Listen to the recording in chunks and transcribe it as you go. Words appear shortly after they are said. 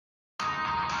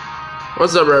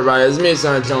What's up, everybody? It's me,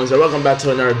 Son Jones, and welcome back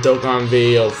to another Dokkan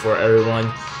video for everyone.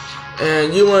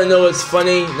 And you want to know what's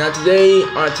funny? Now today,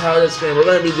 on the title of the screen, we're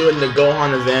going to be doing the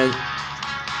Gohan event.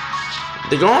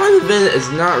 The Gohan event is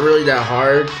not really that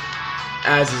hard,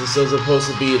 as it's so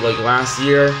supposed to be like last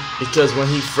year, because when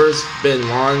he first been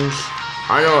launched,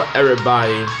 I know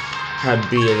everybody had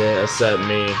beaten it except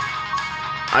me.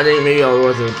 I think maybe I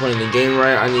wasn't playing the game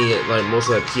right. I needed like most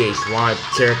of the PHY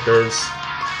characters.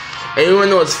 And you wanna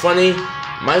know what's funny?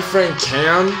 My friend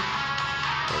Cam, see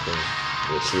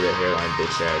that hairline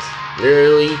bitch ass,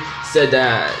 literally said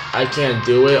that I can't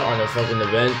do it on the fucking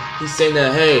event. He's saying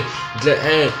that, hey,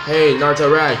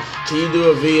 Naruto Rag, can you do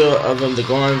a video of him to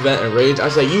go on event and rage? I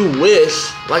said, you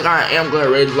wish, like I am gonna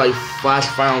rage like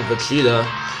Flash Final Vegeta.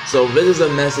 So this is a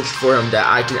message for him that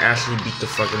I can actually beat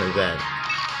the fucking event.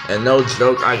 And no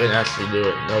joke, I can actually do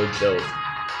it, no joke.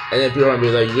 And then people are gonna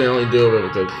be like, you can only do it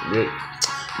with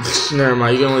never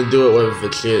mind, you can only do it with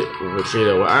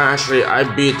Vegeta. Well, I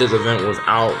beat this event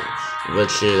without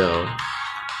Vegeta.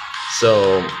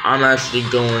 So, I'm actually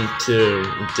going to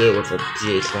do it with a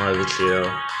PH1 Vegeta.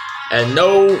 And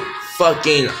no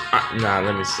fucking... nah,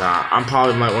 let me stop. I'm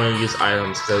probably might want to use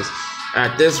items, because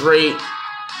at this rate,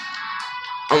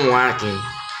 I'm lacking.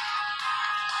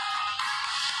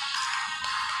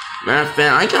 Matter of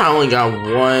fact, I only got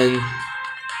one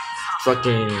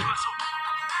fucking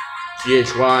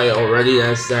PHY already.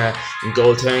 That's that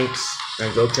Gold Tanks.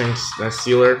 That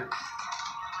Sealer.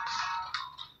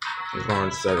 He's going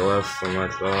to the left from my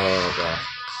god.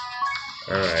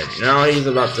 Alright, now he's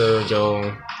about to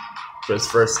go for his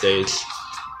first stage.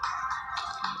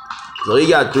 So he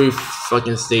got 3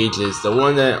 fucking stages. The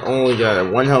one that only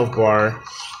got 1 health bar,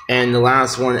 and the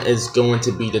last one is going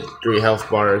to be the 3 health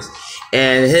bars.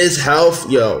 And his health,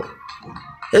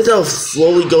 his health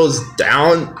slowly goes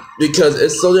down because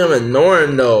it's so damn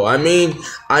annoying though. I mean,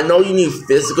 I know you need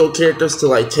physical characters to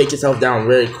like take his health down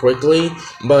very quickly,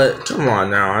 but come on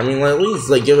now. I mean, like, at least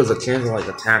like give us a chance to like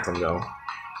attack him though.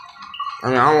 I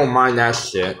mean, I won't mind that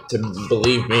shit. To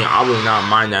believe me, I will not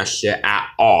mind that shit at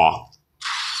all.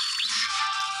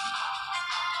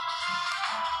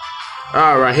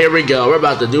 Alright, here we go. We're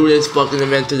about to do this fucking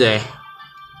event today.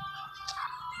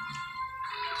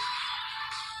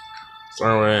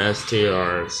 Starting with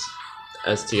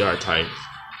STR type.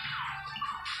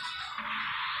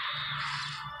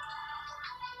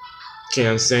 Okay,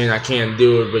 I'm saying I can't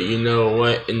do it, but you know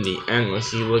what? In the end, when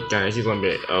he look at it, he's gonna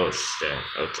be like, oh shit.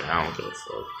 Okay, I don't give a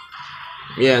fuck.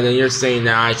 Yeah, then you're saying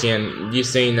that I can. You're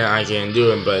saying that I can't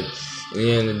do it, but in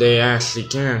the end of the day, I actually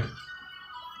can.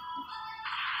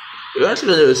 You actually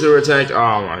gonna do a super attack?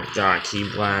 Oh my god, key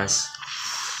blast.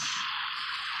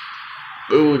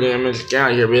 Ooh, damage. Get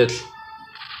out of here, bitch.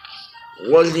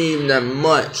 Wasn't even that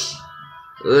much.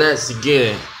 Let's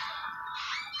get it.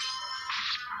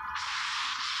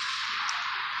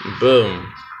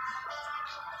 Boom.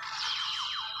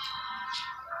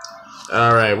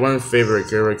 Alright, one favorite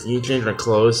character. Can you change my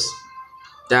clothes?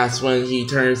 That's when he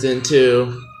turns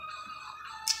into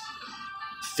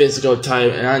physical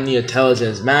type, and I need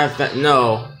intelligence. Matter of fact,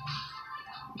 no.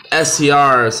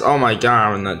 STRs. Oh my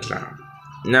god, I'm not trying.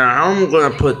 Now, how am I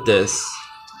gonna put this?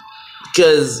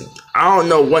 Because I don't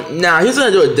know what. Nah, he's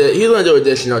gonna do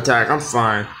additional attack. I'm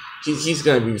fine. He's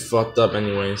gonna be fucked up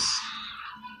anyways.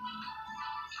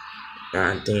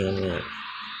 God damn it.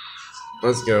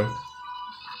 Let's go.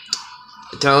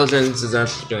 Intelligence is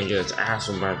actually gonna get its ass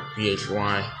whooped by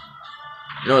PHY.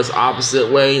 No, it's opposite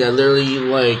way. That literally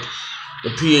like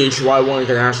the PHY one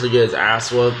can actually get its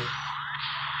ass whooped.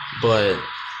 But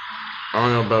I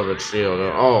don't know about the shield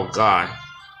though. Oh god.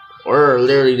 Or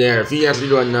literally there. If he actually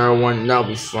do another one, that'll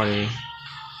be funny.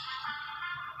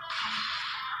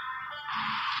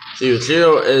 See,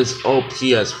 Vegeta is OP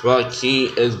as fuck. He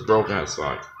is broken as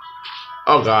fuck.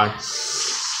 Oh god.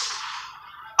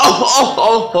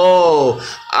 Oh!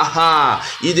 Aha!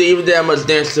 You didn't even that much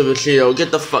damage to Vegeta. Get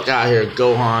the fuck out of here,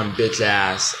 Gohan, bitch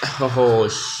ass. Oh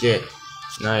shit.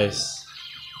 Nice.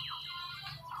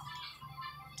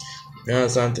 Now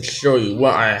it's time to show you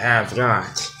what I have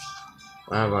got.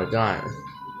 What have I got?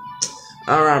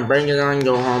 Alright, bring it on,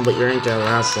 Gohan, but you ain't gonna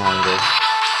last longer.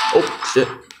 Oh, shit.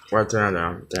 Why turn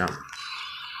that down?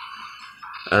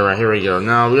 Alright, here we go.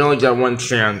 Now, we only got 1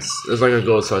 chance. It's like a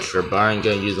Ghost Toucher, but I ain't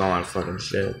gonna use all my fucking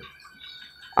shit.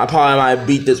 I probably might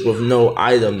beat this with no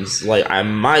items. Like, I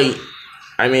mean,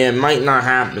 it might not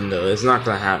happen, though. It's not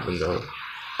gonna happen, though.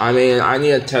 I mean, I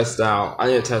need to test it out. I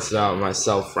need to test it out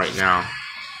myself right now.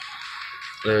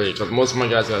 Literally, because most of my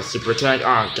guys got super attack.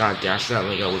 Oh god damn, I should have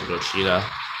linked up with Vegeta.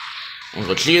 And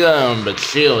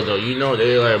Vegeta, though, you know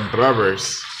they're like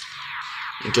brothers.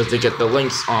 Because they get the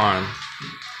links on.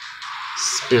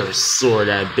 spirit sword,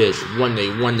 that bitch. When they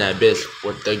won that bitch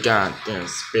with the goddamn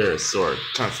spirit sword.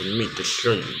 Time for me to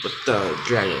show you with the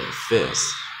dragon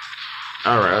fist.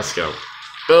 Alright, let's go.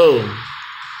 Boom.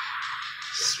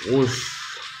 Swoosh.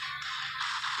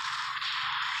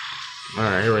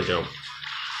 Alright, here we go.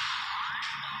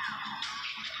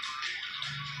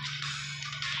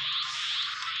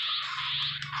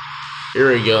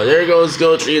 Here we go. There goes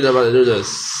Gochi. They're about to do the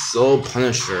Soul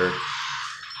Punisher.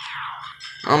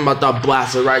 I'm about to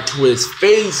blast it right to his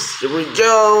face. Here we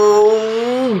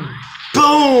go.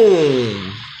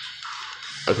 Boom.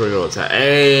 A critical attack.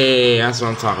 Hey, that's what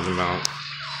I'm talking about.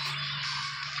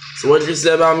 So what did you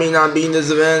say about me not beating this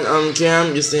event,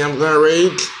 Cam? You think I'm gonna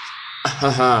rage?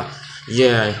 Haha.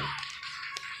 Yeah.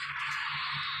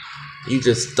 You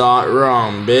just thought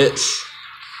wrong, bitch.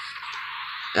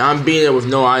 And I'm beating it with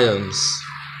no items.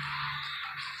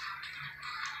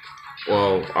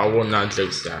 Well, I will not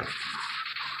jinx that.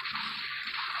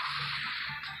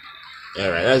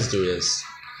 Alright, let's do this.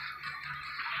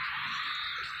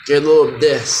 Get a little of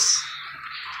this.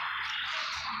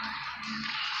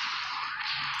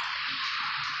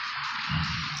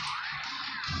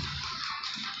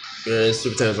 Yeah, his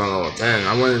super attack is on level 10.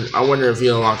 I wonder if he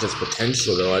unlocked his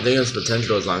potential though. I think his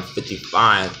potential is on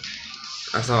 55.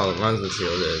 That's how the runs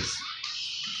material is.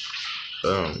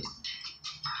 Boom.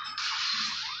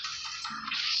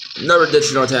 Another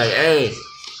additional attack. Hey.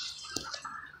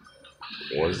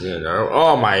 What's in there?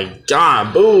 Oh my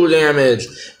god. Boo damage.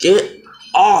 Get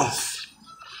off.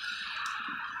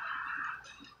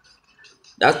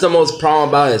 That's the most problem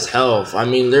about his health. I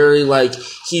mean, literally, like,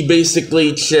 he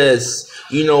basically just,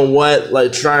 you know what,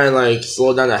 like, try and, like,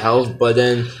 slow down the health, but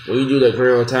then when you do the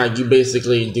critical attack, you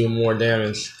basically do more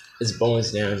damage. It's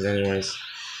bonus damage anyways.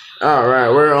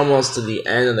 Alright, we're almost to the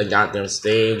end of the goddamn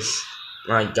stage.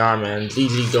 My god, man.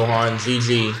 GG Gohan.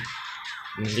 GG.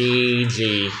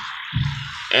 GG.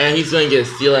 And he's gonna get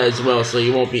Steel as well, so he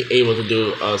won't be able to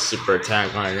do a super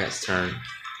attack on the next turn.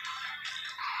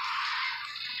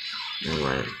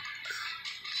 Alright.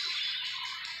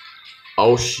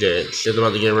 Oh shit. Shit's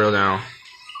about to get real now.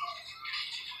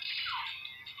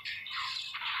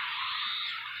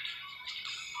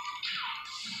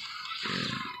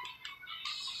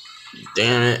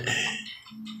 Damn it.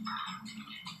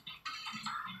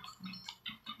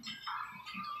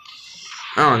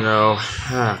 I don't know.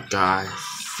 Oh god.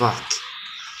 Fuck.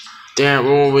 Damn,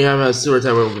 well, we have a super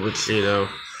attack with Cheeto.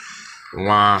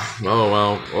 Wow. Oh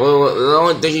well. The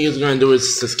only thing he's gonna do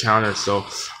is just counter, so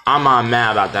I'm not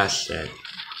mad about that shit.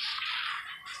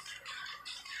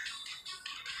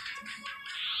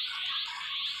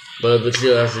 But if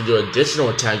Vegeta has to do additional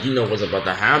attack, you know what's about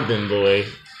to happen, boy.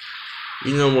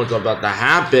 You know what's about to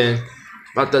happen.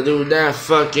 About to do that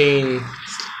fucking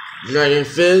Dragon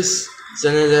Fist.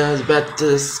 Sending his ass back to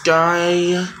the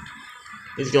sky.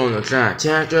 He's going to try and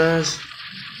attack us.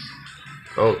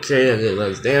 Okay, that did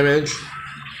less damage.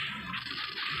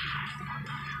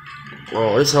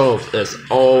 Oh, his health is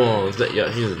almost.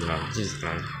 Yeah, he's done. He's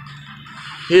done.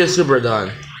 He is super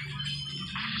done.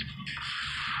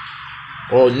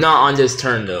 Well, not on this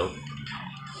turn though.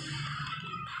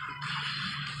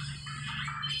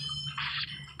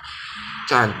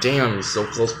 God damn, he's so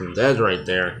close from dead right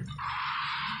there.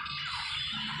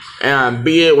 And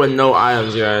beat it with no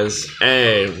items, guys.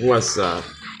 Hey, what's up?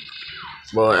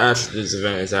 Well, actually, this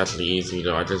event is actually easy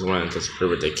though. I just wanted to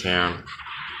prove it to Cam.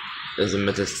 There's a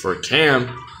message for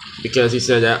Cam because he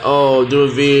said that, oh, do a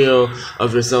video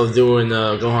of yourself doing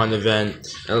the Gohan event.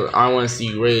 And I want to see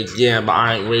you rage. Yeah, but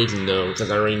I ain't raging though because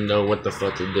I already know what the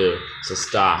fuck to do. So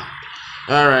stop.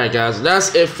 Alright guys,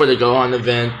 that's it for the Gohan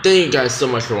event. Thank you guys so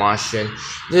much for watching.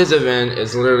 This event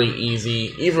is literally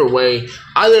easy. Either way,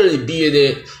 I literally beat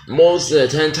it most of the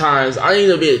 10 times. I need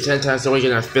to beat it 10 times so we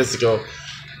can have physical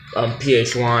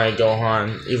PHY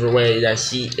Gohan. Either way, that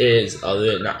she is she's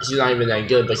not even that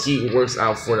good, but she works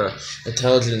out for the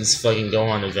intelligence fucking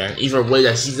Gohan event. Either way,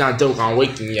 that she's not Dokkan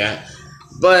Awakened yet.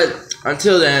 But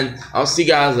until then, I'll see you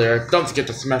guys later. Don't forget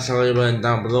to smash the like button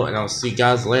down below, and I'll see you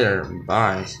guys later.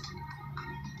 Bye.